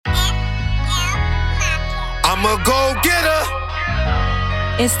I'm a go-getter.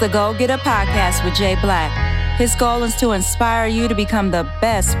 It's the Go Getter Podcast with Jay Black. His goal is to inspire you to become the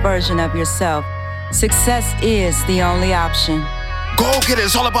best version of yourself. Success is the only option. Go-getter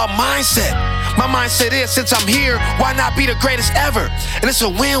is all about mindset. My mindset is, since I'm here, why not be the greatest ever? And it's a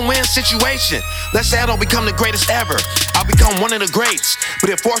win-win situation. Let's say I don't become the greatest ever. I'll become one of the greats. But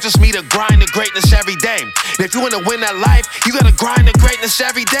it forces me to grind the greatness every day. And if you want to win that life, you got to grind the greatness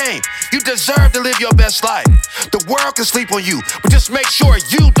every day. You deserve to live your best life. The world can sleep on you, but just make sure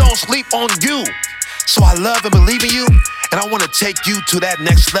you don't sleep on you. So I love and believe in you, and I want to take you to that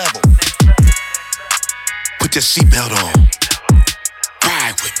next level. Put your seatbelt on.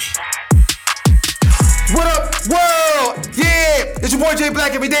 Ride with me. What up, world? Yeah, it's your boy Jay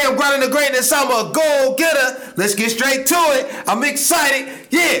Black. Every day I'm grinding the greatness. I'm a go-getter. Let's get straight to it. I'm excited.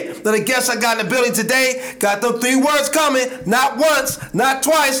 Yeah, the guests I got in the building today got them 3 words coming. Not once, not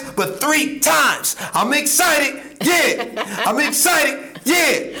twice, but 3 times. I'm excited. Yeah, I'm excited.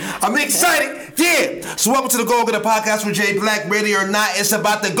 Yeah, I'm excited. Yeah. So welcome to the Go Getter Podcast with Jay Black. Ready or not, it's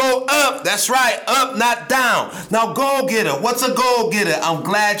about to go up. That's right, up, not down. Now, Go Getter. What's a Go Getter? I'm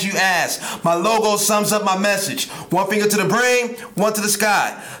glad you asked. My logo sums up my message. 1 finger to the brain, 1 to the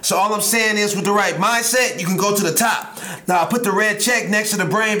sky. So all I'm saying is, with the right mindset, you can go to the top. Now, I put the red check next to the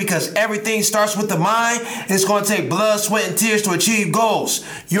brain because everything starts with the mind. And it's going to take blood, sweat, and tears to achieve goals.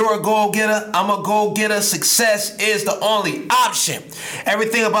 You're a Go Getter. I'm a Go Getter. Success is the only option.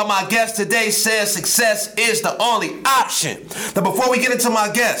 Everything about my guest today says success is the only option. Now, before we get into my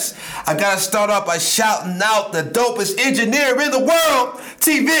guest, I gotta start off by shouting out the dopest engineer in the world,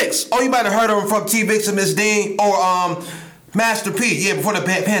 T-Vix. Oh, you might have heard of him from T-Vix and Miss Dean or Master P. Yeah, before the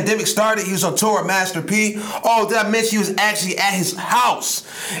pandemic started, he was on tour with Master P. Oh, did I mention he was actually at his house?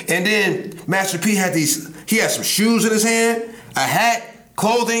 And then Master P had he had some shoes in his hand, a hat,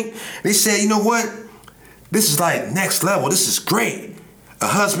 clothing. And he said, you know what? This is like next level. This is great. A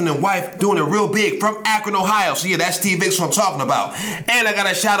husband and wife doing it real big from Akron, Ohio. So yeah, that's T-Vix who I'm talking about. And I got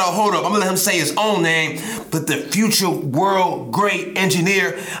to shout out, hold up, I'm going to let him say his own name, but the future world great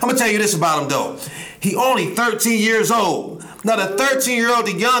engineer. I'm going to tell you this about him though. He only 13 years old. Now the 13-year-old,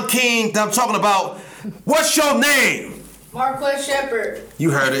 the young king that I'm talking about, what's your name? Marquez Shepard.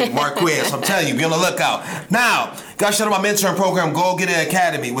 You heard it, Marquez. I'm telling you, be on the lookout. Now, gotta shout out my mentoring program, Go Getter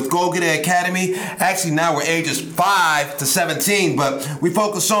Academy. With Go Getter Academy, actually now we're ages 5 to 17, but we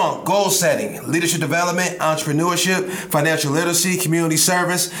focus on goal setting, leadership development, entrepreneurship, financial literacy, community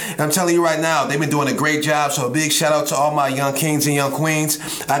service. And I'm telling you right now, they've been doing a great job. So a big shout out to all my young kings and young queens.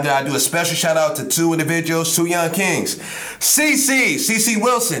 I gotta do a special shout out to 2 individuals, 2 young kings. CC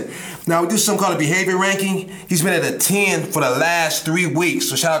Wilson. Now we do something called a behavior ranking. He's been at a 10 for the last 3 weeks.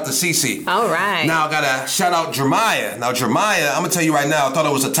 So shout out to CC. All right. Now I gotta shout out Jeremiah. Now Jeremiah, I'm gonna tell you right now, I thought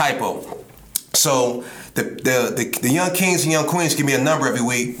it was a typo. So the young kings and young queens give me a number every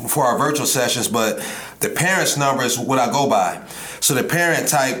week for our virtual sessions, but the parents' number is what I go by. So the parent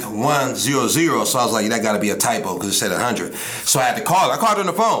typed 100, so I was like, that gotta be a typo because it said 100. So I had to call her. I called her on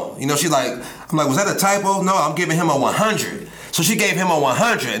the phone. You know, I'm like, was that a typo? No, I'm giving him a 100. So she gave him a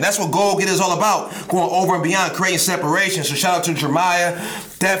 100, and that's what Go Getter is all about, going over and beyond, creating separation. So shout out to Jeremiah,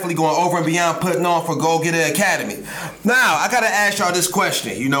 definitely going over and beyond, putting on for Go Getter Academy. Now, I gotta ask y'all this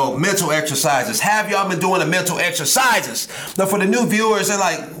question, mental exercises. Have y'all been doing the mental exercises? Now, for the new viewers, they're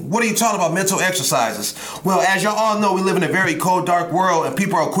like, what are you talking about, mental exercises? Well, as y'all all know, we live in a very cold, dark world, and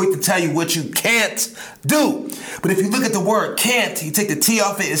people are quick to tell you what you can't do. But if you look at the word can't, you take the T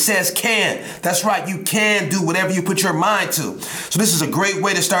off it says can. That's right, you can do whatever you put your mind to. So this is a great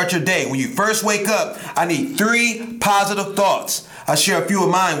way to start your day. When you first wake up, I need 3 positive thoughts. I'll share a few of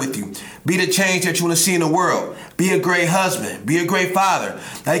mine with you. Be the change that you want to see in the world. Be a great husband. Be a great father.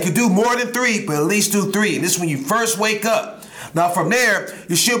 Now you can do more than 3, but at least do 3. And this is when you first wake up. Now from there,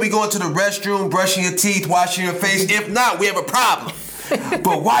 you should be going to the restroom, brushing your teeth, washing your face. If not, we have a problem.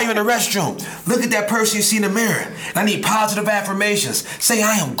 But while you're in the restroom, look at that person you see in the mirror. And I need positive affirmations. Say,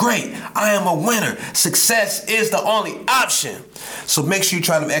 I am great. I am a winner. Success is the only option. So make sure you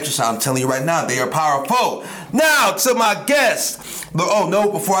try them exercise. I'm telling you right now, they are powerful. Now to my guest. Oh, no,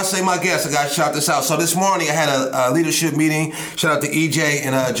 before I say my guest, I got to shout this out. So this morning I had a leadership meeting. Shout out to EJ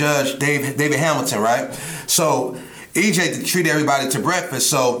and Judge David Hamilton, right? So EJ treated everybody to breakfast.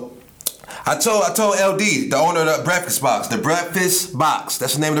 So I told LD, the owner of the Breakfast Box,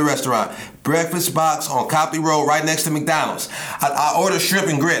 that's the name of the restaurant, Breakfast Box on Copley Road, right next to McDonald's. I ordered shrimp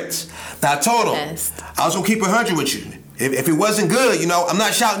and grits. Now I told him, I was gonna keep it 100 with you. If it wasn't good, I'm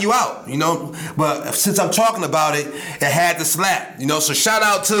not shouting you out, but since I'm talking about it, it had to slap, so shout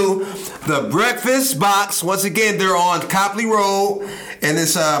out to the Breakfast Box. Once again, they're on Copley Road, And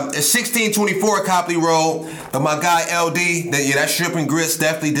it's 1624 Copley Road. But my guy LD, that shrimp and grits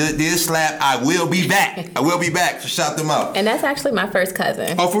definitely did slap. I will be back. So shout them out. And that's actually my first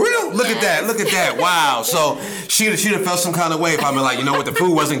cousin. Oh, for real? Look at that. Wow. So she'd have felt some kind of way if I'd been like, the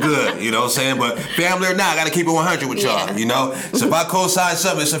food wasn't good. You know what I'm saying? But family or not, I got to keep it 100 with y'all, So if I co-sign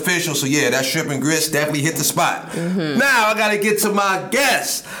something, it's official. So yeah, that shrimp and grits definitely hit the spot. Mm-hmm. Now I got to get to my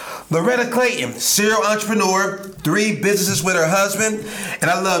guest. Loretta Clayton, serial entrepreneur, 3 businesses with her husband.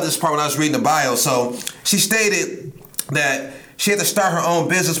 And I love this part when I was reading the bio. So she stated that she had to start her own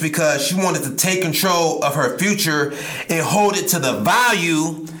business because she wanted to take control of her future and hold it to the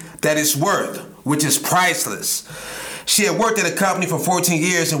value that it's worth, which is priceless. She had worked at a company for 14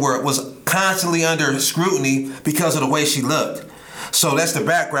 years and was constantly under scrutiny because of the way she looked. So that's the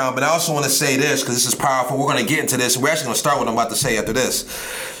background, but I also want to say this because this is powerful. We're going to get into this. We're actually going to start with what I'm about to say after this.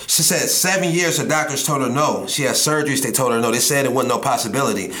 She said 7 years the doctors told her no. She had surgeries, they told her no. They said it wasn't no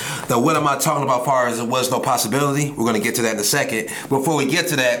possibility. Now, what am I talking about as far as it was no possibility? We're going to get to that in a second. Before we get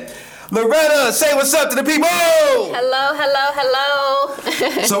to that, Loretta, say what's up to the people! Hello.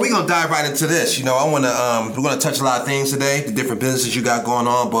 So we're going to dive right into this. We're going to touch a lot of things today, the different businesses you got going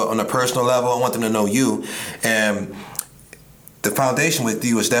on, but on a personal level, I want them to know you. And the foundation with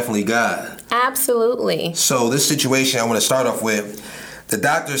you is definitely God. Absolutely. So this situation I want to start off with, the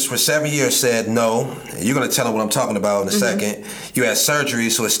doctors for 7 years said no. You're going to tell them what I'm talking about in a second. You had surgery,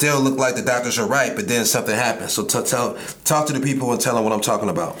 so it still looked like the doctors are right, but then something happened. So talk to the people and tell them what I'm talking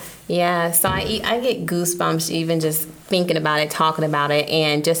about. Yeah, so I get goosebumps even just thinking about it, talking about it,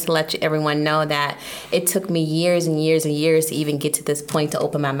 and just to let everyone know that it took me years and years and years to even get to this point to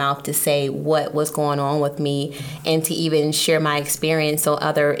open my mouth to say what was going on with me and to even share my experience so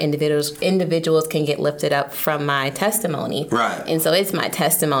other individuals can get lifted up from my testimony. Right. And so it's my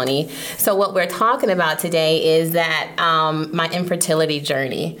testimony. So what we're talking about today is that my infertility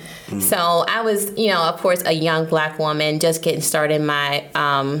journey. So I was, of course, a young Black woman just getting started in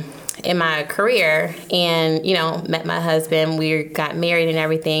my career and, met my husband. We got married and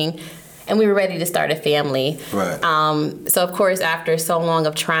everything, and we were ready to start a family. Right. So, of course, after so long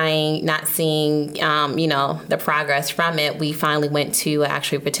of trying, not seeing, the progress from it, we finally went to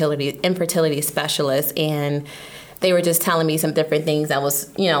actually infertility specialist, and they were just telling me some different things that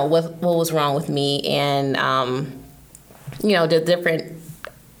was, what was wrong with me and, the different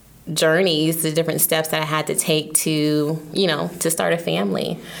journeys, the different steps that I had to take to, to start a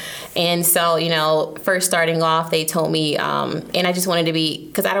family. And so, first starting off, they told me, and I just wanted to be,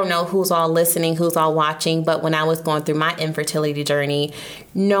 because I don't know who's all listening, who's all watching, but when I was going through my infertility journey,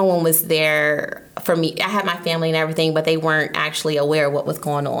 no one was there for me. I had my family and everything, but they weren't actually aware of what was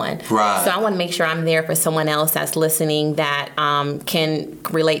going on. Right. So I want to make sure I'm there for someone else that's listening that can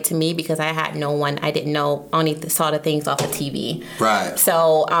relate to me, because I had no one. I didn't know, only saw the things off of TV. Right.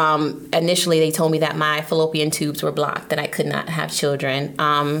 So initially they told me that my fallopian tubes were blocked, that I could not have children.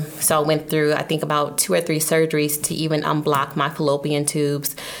 So I went through, I think, about 2 or 3 surgeries to even unblock my fallopian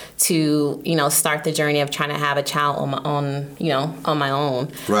tubes to, start the journey of trying to have a child on my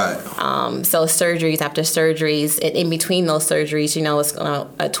own. Right. So surgeries after surgeries, in between those surgeries, it's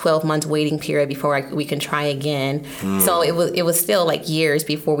a 12-month waiting period before we can try again. So it was still like years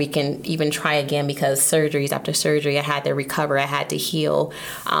before we can even try again, because surgeries after surgery, I had to recover, I had to heal.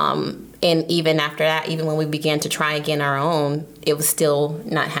 And even after that, even when we began to try again our own, it was still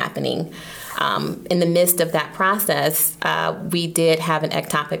not happening. In the midst of that process, we did have an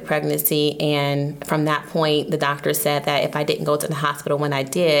ectopic pregnancy, and from that point, the doctor said that if I didn't go to the hospital when I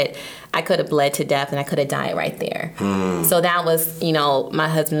did, I could have bled to death and I could have died right there. So that was, my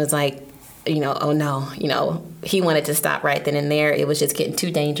husband was like, oh no, he wanted to stop right then and there. It was just getting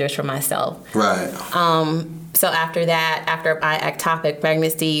too dangerous for myself. Right. So after that, after my ectopic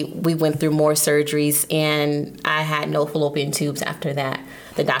pregnancy, we went through more surgeries, and I had no fallopian tubes after that.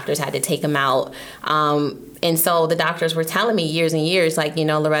 The doctors had to take them out. And so the doctors were telling me years and years, like,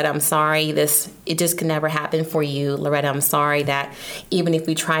 Loretta, I'm sorry, it just could never happen for you. Loretta, I'm sorry that even if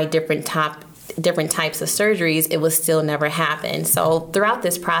we tried different types of surgeries, it would still never happen. So throughout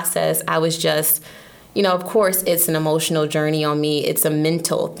this process, I was just, of course, it's an emotional journey on me. It's a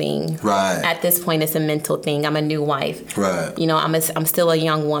mental thing. Right. At this point, it's a mental thing. I'm a new wife. Right. I'm still a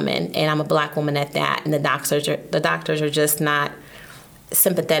young woman, and I'm a Black woman at that. And the doctors are just not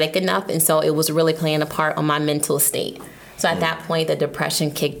sympathetic enough, and so it was really playing a part on my mental state. So at that point, the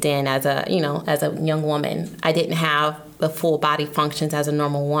depression kicked in as a young woman. I didn't have the full body functions as a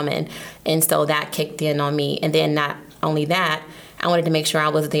normal woman, and so that kicked in on me. And then not only that, I wanted to make sure I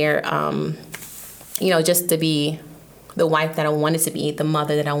was there, just to be the wife that I wanted to be, the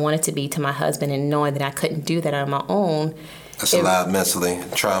mother that I wanted to be to my husband, and knowing that I couldn't do that on my own, That's a lot mentally,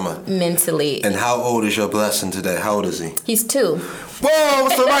 trauma. Mentally. And how old is your blessing today? How old is he? He's 2. Whoa,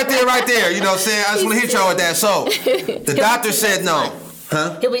 so right there. You know what I'm saying? I just want to hit y'all with that. So, the doctor said no.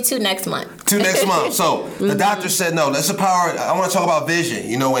 Huh? He'll be 2 next month. 2 next month. So, the doctor said no. That's the power. I want to talk about vision,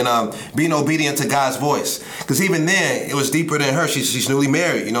 you know, and being obedient to God's voice. Because even then, it was deeper than her. She's newly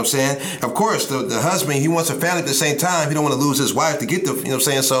married, you know what I'm saying? Of course, the husband, he wants a family at the same time. He don't want to lose his wife to get the, you know what I'm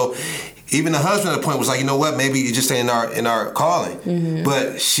saying? So, even the husband at the point was like, you know what, maybe you just ain't in our calling.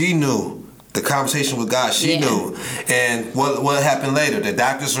 But she knew. The conversation with God, she knew. And what happened later? The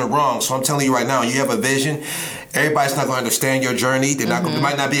doctors are wrong. So I'm telling you right now, you have a vision. Everybody's not going to understand your journey. They're not. They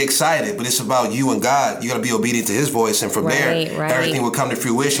might not be excited, but it's about you and God. You got to be obedient to His voice, and from there, everything will come to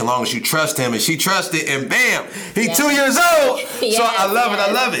fruition. As long as you trust Him, and she trusted, and bam, he's 2 years old. So I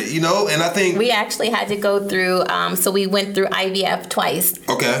love it. You know, and I think we actually had to go through. So we went through IVF twice.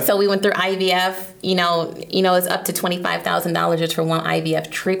 Okay. So we went through IVF. You know, it's up to $25,000 just for one IVF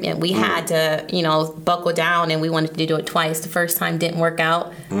treatment. We had to, buckle down, and we wanted to do it twice. The first time didn't work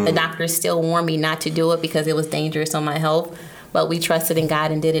out. The doctors still warned me not to do it because it was dangerous on my health. But we trusted in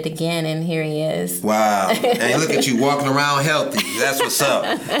God and did it again, and here he is. Wow. And look at you walking around healthy. That's what's up.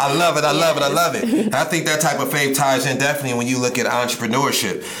 I love it. I love it. I think that type of faith ties in definitely when you look at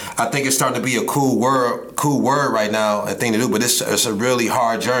entrepreneurship. I think it's starting to be a cool word right now, a thing to do, but it's a really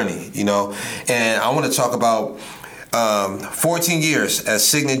hard journey, you know. And I want to talk about 14 years at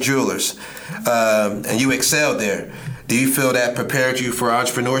Signet Jewelers, and you excelled there. Do you feel that prepared you for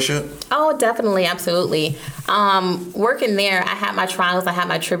entrepreneurship? Oh, definitely. Absolutely. Working there, I had my trials, I had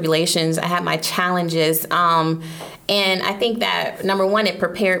my tribulations, I had my challenges. And I think that, number one, it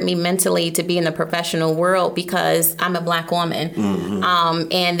prepared me mentally to be in the professional world because I'm a Black woman.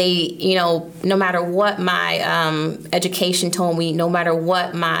 And they, no matter what my education told me, no matter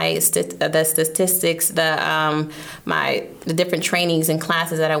what my the statistics, the different trainings and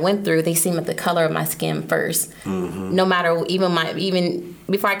classes that I went through, they see me at the color of my skin first. No matter even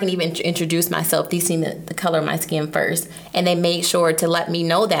before I can even introduce myself, they see the color of my skin first, and they made sure to let me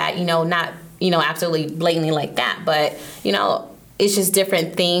know that, not absolutely blatantly like that, but it's just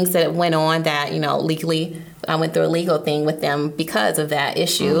different things that went on that legally I went through a legal thing with them because of that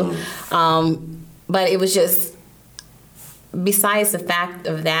issue. But it was just, besides the fact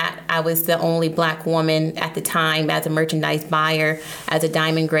of that, I was the only Black woman at the time as a merchandise buyer, as a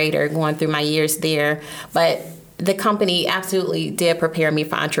diamond grader, going through my years there. But the company absolutely did prepare me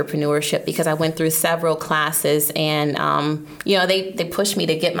for entrepreneurship because I went through several classes, and they pushed me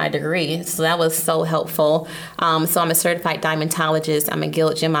to get my degree, so that was so helpful. So I'm a certified diamondologist, I'm a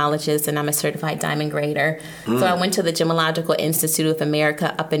guild gemologist, and I'm a certified diamond grader. So I went to the Gemological Institute of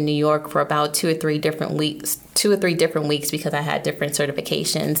America up in New York for about 2 or 3 different weeks because I had different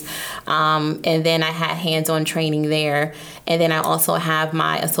certifications. And then I had hands-on training there. And then I also have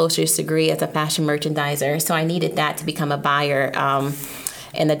my associate's degree as a fashion merchandiser. So I needed that to become a buyer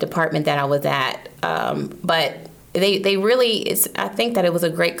in the department that I was at. But they really, I think that it was a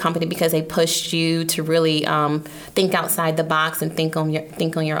great company because they pushed you to really think outside the box and think on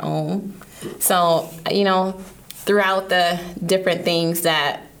your own. So, throughout the different things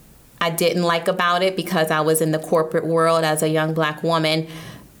that I didn't like about it because I was in the corporate world as a young Black woman,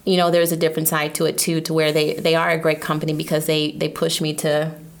 there's a different side to it too, to where they are a great company because they push me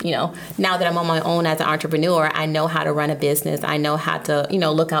to, now that I'm on my own as an entrepreneur, I know how to run a business. I know how to,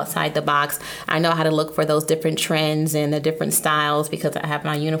 look outside the box. I know how to look for those different trends and the different styles because I have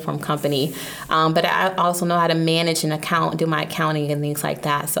my uniform company. But I also know how to manage an account, do my accounting and things like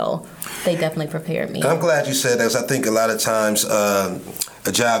that. So they definitely prepared me. I'm glad you said that because I think a lot of times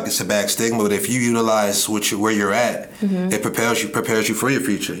a job gets a bad stigma, but if you utilize where you're at, it prepares you for your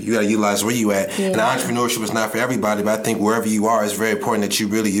future. You got to utilize where you at. And entrepreneurship is not for everybody, but I think wherever you are, it's very important that you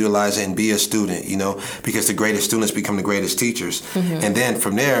really utilize it and be a student, because the greatest students become the greatest teachers. And then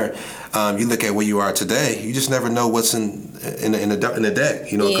from there, you look at where you are today, you just never know what's in the deck,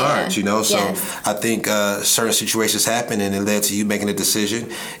 cards, So I think certain situations happen and it led to you making a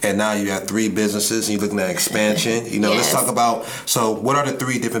decision, and now you have 3 businesses and you're looking at expansion. Let's talk about, so what are the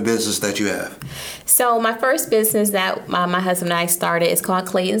 3 different businesses that you have? So my first business that my husband and I started is called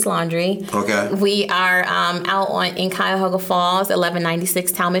Clayton's Laundry. Okay. We are out in Cuyahoga Falls,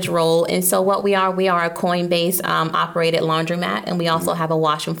 1196 Talmadge Road. And so what we are a coin-based operated laundromat, and we also have a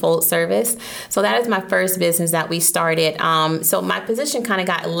wash and fold service. So that is my first business that we started. So my position kind of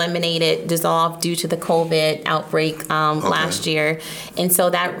got dissolved due to the COVID outbreak last year. And so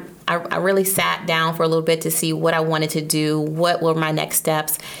that I really sat down for a little bit to see what I wanted to do, what were my next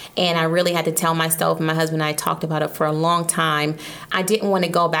steps, and I really had to tell myself, and my husband and I talked about it for a long time, I didn't want to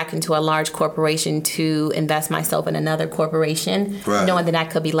go back into a large corporation to invest myself in another corporation, knowing that I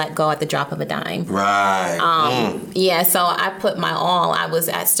could be let go at the drop of a dime. Right. Yeah, so I put my all. I was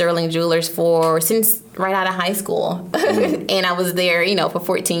at Sterling Jewelers since right out of high school, and I was there, for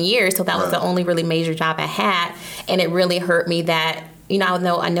 14 years, so that was the only really major job I had, and it really hurt me that,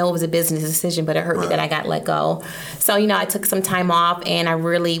 I know it was a business decision, but it hurt me that I got let go. So, I took some time off, and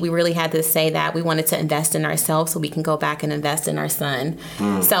we really had to say that we wanted to invest in ourselves so we can go back and invest in our son.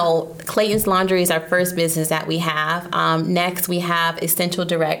 So Clayton's Laundry is our first business that we have. Next, we have Essential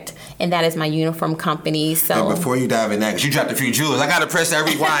Direct, and that is my uniform company. So and before you dive in that, because you dropped a few jewels, I got to press that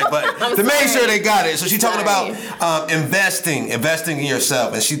rewind button to make sure they got it. So she's talking about investing in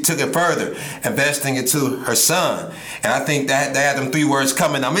yourself, and she took it further, investing into her son. And I think that they had them 3 words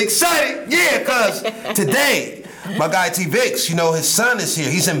coming. I'm excited, because today, my guy T Vix, his son is here.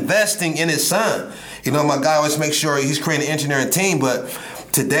 He's investing in his son. My guy always makes sure he's creating an engineering team, but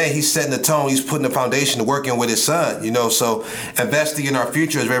today he's setting the tone. He's putting the foundation to working with his son. So investing in our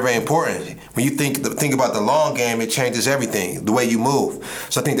future is very, very important. When you think about the long game, it changes everything, the way you move.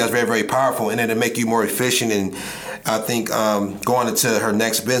 So I think that's very, very powerful, and it'll make you more efficient. And I think going into her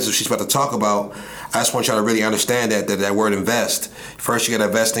next business she's about to talk about, I just want y'all to really understand that word invest. First, you got to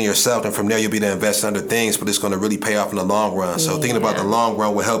invest in yourself, and from there, you'll be able to invest in other things, but it's going to really pay off in the long run. So thinking about the long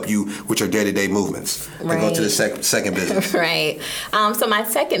run will help you with your day-to-day movements. Right. And go to the second business. Right. So my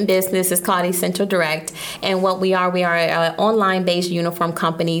second business is called Essential Direct, and what we are an online-based uniform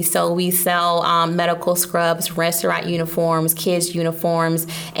company. So we sell medical scrubs, restaurant uniforms, kids uniforms,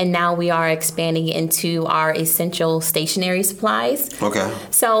 and now we are expanding into our essential stationery supplies. Okay.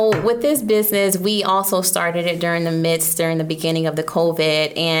 So with this business, we also started it during the beginning of the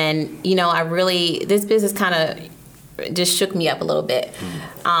COVID, and this business kind of just shook me up a little bit.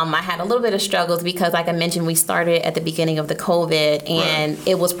 I had a little bit of struggles because, like I mentioned, we started at the beginning of the COVID, and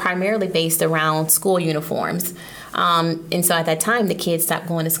it was primarily based around school uniforms. And so at that time, the kids stopped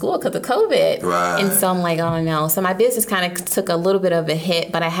going to school because of COVID. Right. And so I'm like, oh no. So my business kind of took a little bit of a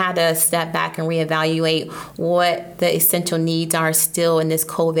hit, but I had to step back and reevaluate what the essential needs are still in this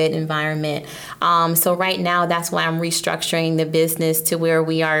COVID environment. So right now, that's why I'm restructuring the business to where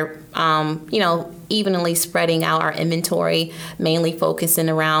we are, evenly spreading out our inventory, mainly focusing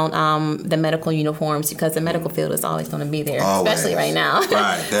around the medical uniforms, because the medical field is always going to be there, especially right now.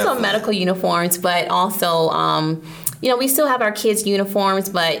 Right, so medical uniforms, but also, we still have our kids' uniforms,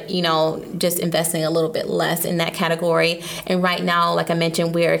 but, just investing a little bit less in that category. And right now, like I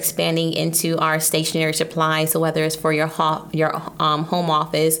mentioned, we're expanding into our stationery supplies, so whether it's for your home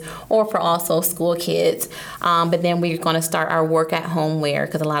office or for also school kids. But then we're going to start our work at home wear,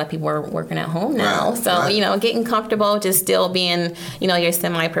 because a lot of people are working at home now. Right. So, getting comfortable, just still being, you're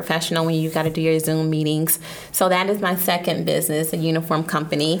semi-professional when you got to do your Zoom meetings. So that is my second business, a uniform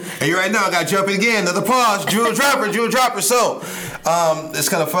company. Hey, right now, I got to jump in again. Another pause. Jewel Dropper. So, it's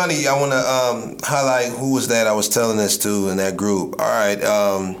kind of funny. I want to highlight who was that I was telling this to in that group. All right.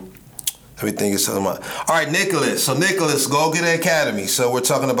 Let me think of something. All right, Nicholas. So, Nicholas, Go Get Academy. So, we're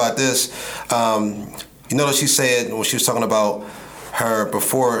talking about this. What she said when she was talking about her,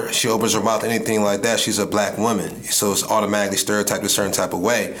 before she opens her mouth, anything like that, she's a black woman. So it's automatically stereotyped a certain type of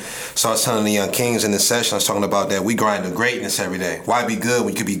way. So I was telling the young kings in this session, I was talking about that we grind to greatness every day. Why be good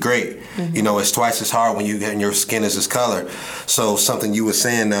when you could be great? Mm-hmm. It's twice as hard when your skin is this color. So something you were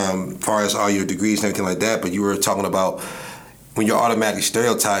saying, as far as all your degrees and everything like that, but you were talking about when you're automatically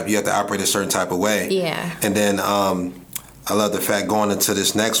stereotyped, you have to operate a certain type of way. Yeah. And then I love the fact going into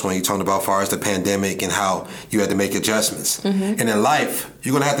this next one, you're talking about as far as the pandemic and how you had to make adjustments. Mm-hmm. And in life,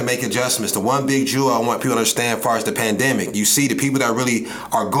 you're going to have to make adjustments. The one big jewel I want people to understand as far as the pandemic, you see the people that really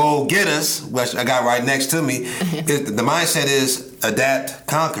are goal-getters, which I got right next to me, the mindset is adapt,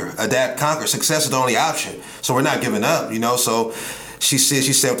 conquer. Adapt, conquer. Success is the only option. So we're not giving up, So she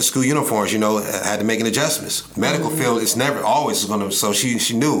said with the school uniforms, had to make an adjustments. Medical field is never always going to, so she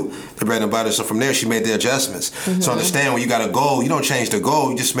knew the bread and butter. So from there, she made the adjustments. Mm-hmm. So understand, when you got a goal, you don't change the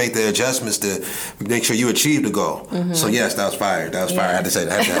goal, you just make the adjustments to make sure you achieve the goal. Mm-hmm. So yes, that was fire. That was fire. I had to say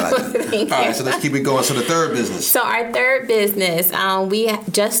that. All right, so let's keep it going. So the third business. So our third business, we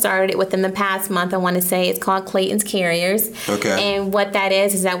just started it within the past month. I want to say it's called Clayton's Carriers. Okay. And what that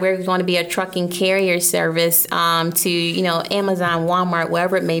is that we're going to be a trucking carrier service to, Amazon, Walmart,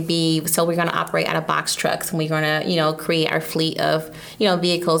 wherever it may be. So we're going to operate out of box trucks, and we're going to, create our fleet of,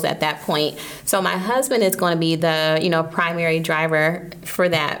 vehicles at that point. So my husband is going to be the, primary driver for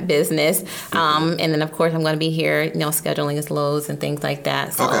that business. And then, of course, I'm going to be here, scheduling his loads and things like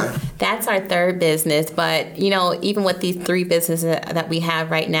that. So that's our third business. But, even with these 3 businesses that we have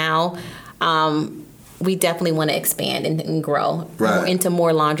right now, we definitely want to expand and grow into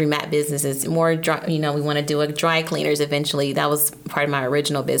more laundromat businesses. More, we want to do a dry cleaners eventually. That was part of my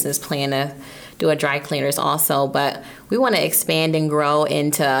original business plan, to do a dry cleaners also. But we want to expand and grow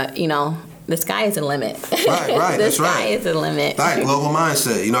into, the sky is the limit. Right. The sky is the limit. Right, global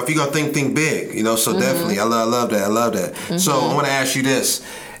mindset. If you're going to think big. So definitely, I love that. So I want to ask you this.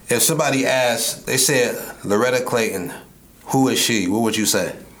 If somebody asked, they said, Loretta Clayton, who is she? What would you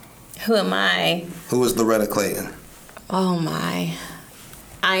say? Who am I? Who is Loretta Clayton? Oh my.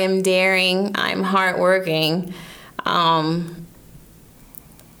 I am daring. I'm hardworking. I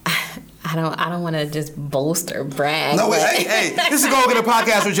don't want to just boast or brag. No, hey, this is Go Get a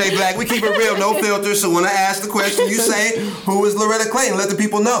Podcast with Jay Black. We keep it real, no filter. So when I ask the question, you say, who is Loretta Clayton? Let the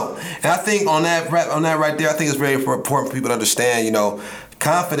people know. And I think on that right there, I think it's very important for people to understand,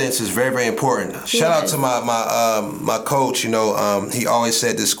 confidence is very, very important. Yes. Shout out to my coach, he always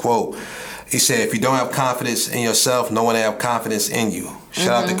said this quote. He said, if you don't have confidence in yourself, no one will have confidence in you.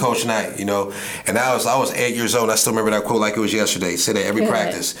 Shout out to Coach Knight, And I was 8 years old, and I still remember that quote like it was yesterday. He said that every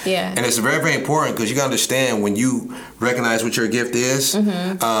practice. Yeah. And it's very, very important because you got to understand when you recognize what your gift is, a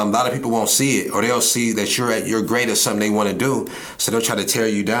lot of people won't see it, or they'll see that you're great at something they want to do, so they'll try to tear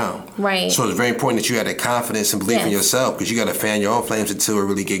you down. Right. So it's very important that you have that confidence and belief in yourself, because you got to fan your own flames until it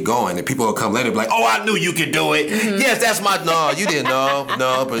really get going. And people will come later and be like, oh, I knew you could do it. Yes, that's no, you didn't know.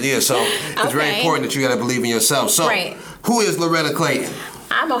 No, but yeah, so it's very important that you got to believe in yourself. So who is Loretta Clayton?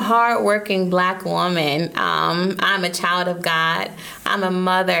 I'm a hardworking Black woman. I'm a child of God. I'm a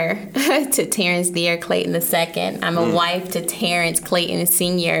mother to Terrence Deere Clayton II. I'm a wife to Terrence Clayton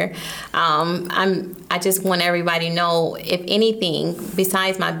Sr. I just want everybody to know, if anything,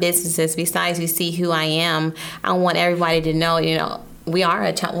 besides my businesses, besides you see who I am, I want everybody to know, we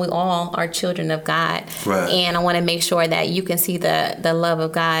all are children of God. Right. And I want to make sure that you can see the love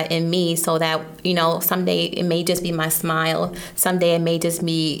of God in me, so that, someday it may just be my smile. Someday it may just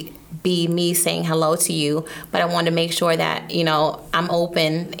be me saying hello to you. But I want to make sure that, I'm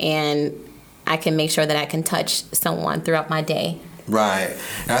open and I can make sure that I can touch someone throughout my day. Right.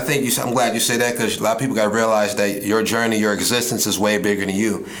 And I think I'm glad you say that, because a lot of people got to realize that your journey, your existence is way bigger than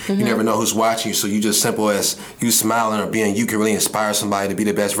you. You never know who's watching you, so you just simple as you smiling or being you can really inspire somebody to be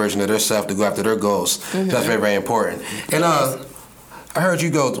the best version of themselves, to go after their goals. That's very, very important. And I heard you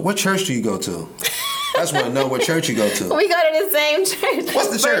go, what church do you go to? I just want to know what church you go to. We go to the same church.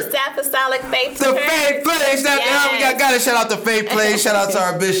 What's the church? First Apostolic Faith The Church. Faith Place. We got to shout out the Faith Place. Shout out to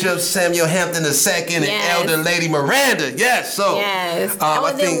our Bishop Samuel Hampton II and Elder Lady Miranda. Yes. So. Yes.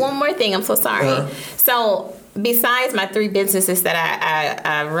 I think one more thing. I'm so sorry. So, besides my 3 businesses that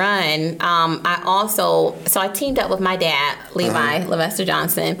I run, I teamed up with my dad, Levi Levester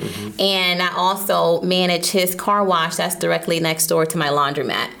Johnson, and I also manage his car wash that's directly next door to my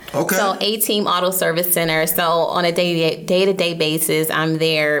laundromat. Okay. So A-Team Auto Service Center. So on a day-to-day basis, I'm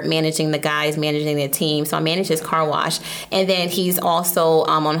there managing the guys, managing the team. So I manage his car wash. And then he's also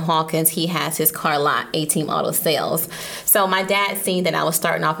on Hawkins. He has his car lot, A-Team Auto Sales. So my dad seen that I was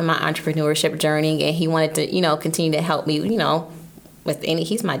starting off in my entrepreneurship journey, and he wanted to, continue to help me,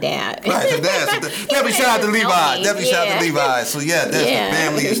 he's my dad. Right, the dad. Definitely shout out to Levi. Shout out to Levi. So the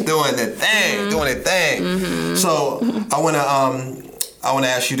family is doing their thing, So I want to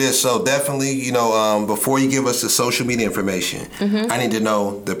ask you this. So definitely, before you give us the social media information, I need to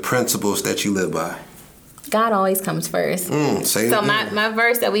know the principles that you live by. God always comes first. So my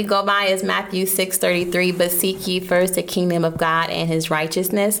verse that we go by is Matthew 6:33. But seek ye first the kingdom of God and His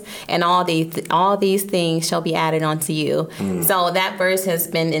righteousness, and all these things shall be added unto you. So that verse has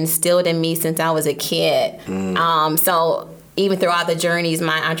been instilled in me since I was a kid. So even throughout the journeys,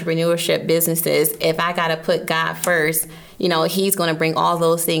 my entrepreneurship businesses, if I got to put God first, He's going to bring all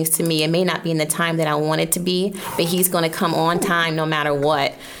those things to me. It may not be in the time that I want it to be, but He's going to come on time no matter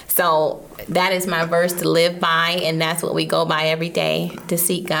what. So that is my verse to live by, and that's what we go by every day, to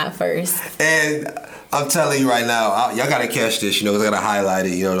seek God first. And I'm telling you right now, y'all got to catch this, because I got to highlight it,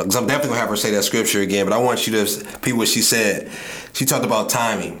 because I'm definitely going to have her say that scripture again, but I want you to repeat what she said. She talked about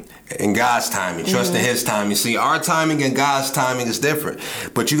timing. And God's timing, trust in His timing. See, our timing and God's timing is different,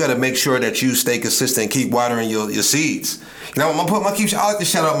 but you got to make sure that you stay consistent and keep watering your seeds. I like to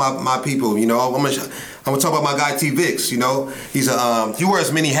shout out my people. I'm gonna talk about my guy T Vix. He's he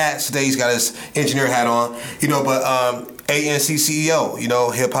wears many hats today. He's got his engineer hat on. But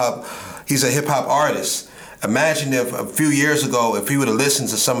ANCCEO, hip hop. He's a hip hop artist. Imagine if a few years ago, if he would have listened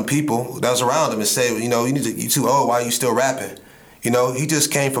to some people that was around him and said, you too old, why are you still rapping? He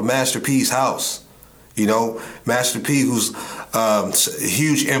just came from Master P's house. Master P, who's a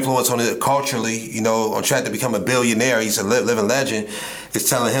huge influence on it culturally, on track to become a billionaire. He's a living legend. Is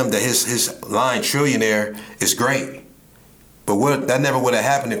telling him that his line trillionaire is great. But that never would have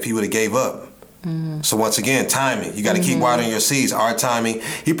happened if he would have gave up. Mm-hmm. So once again, timing. You got to keep watering your seeds. Our timing.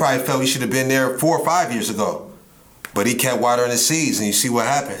 He probably felt he should have been there 4 or 5 years ago. But he kept watering his seeds, and you see what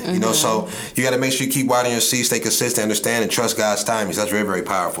happened. Mm-hmm. So you got to make sure you keep watering your seeds, stay consistent, understand, and trust God's timing. That's very, very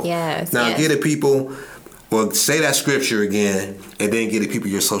powerful. Yes. Now, get the people, say that scripture again, and then get the people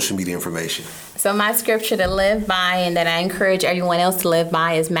your social media information. So my scripture to live by and that I encourage everyone else to live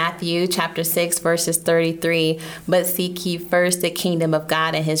by is Matthew chapter 6, verses 33. But seek ye first the kingdom of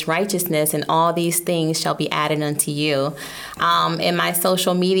God and his righteousness, and all these things shall be added unto you. In my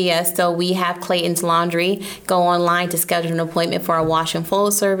social media, so we have Clayton's Laundry. Go online to schedule an appointment for our wash and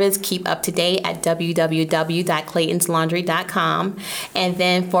fold service. Keep up to date at www.claytonslaundry.com. And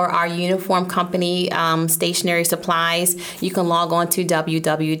then for our uniform company, stationery supplies, you can log on to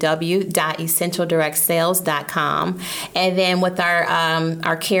www.essentialdirectsales.com. And then with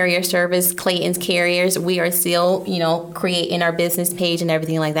our carrier service, Clayton's Carriers, we are still, creating our business page and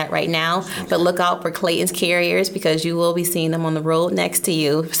everything like that right now. But look out for Clayton's Carriers because you will be seeing them on the road next to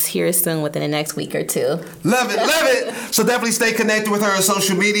you here soon within the next week or two. Love it. So definitely stay connected with her on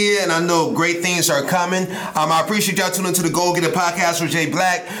social media, and I know great things are coming. I appreciate y'all tuning into the Go Getter podcast with Jay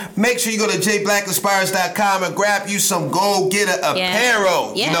Black. Make sure you go to jblackinspires.com and grab you some Go Getter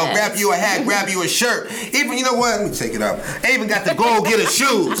apparel. Yes. Grab you a hat, grab you a shirt. Even, you know what? Let me take it up. I even got the Go Getter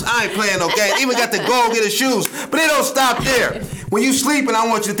shoes. I ain't playing, okay? Even got the Go Getter shoes. But they don't stop there. When you sleeping, I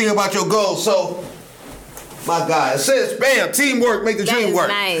want you to think about your goals. So, my God, it says, bam, teamwork make the dream work.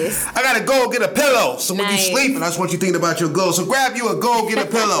 Nice. I gotta go get a pillow. So when you sleeping, I just want you thinking about your goals. So grab you a go get a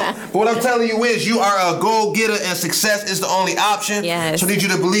pillow. But what I'm telling you is you are a go getter and success is the only option. Yes. So I need you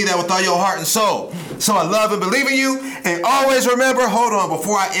to believe that with all your heart and soul. So I love and believe in you. And always remember, hold on,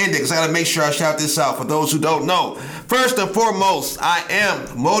 before I end it, because I gotta make sure I shout this out for those who don't know. First and foremost, I am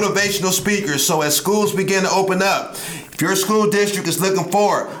motivational speaker. So as schools begin to open up, if your school district is looking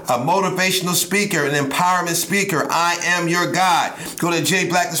for a motivational speaker, an empowerment speaker, I am your guy. Go to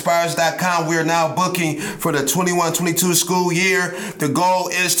jblackinspires.com. We are now booking for the 21-22 school year. The goal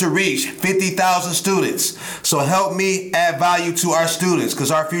is to reach 50,000 students. So help me add value to our students because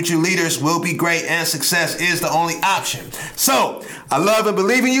our future leaders will be great and success is the only option. So I love and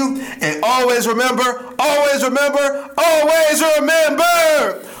believe in you. And always remember,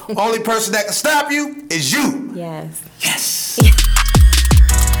 only person that can stop you is you. Yes. Yes.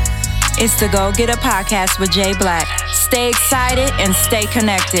 It's the Go Getter podcast with Jay Black. Stay excited and stay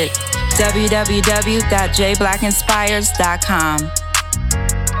connected. www.jblackinspires.com.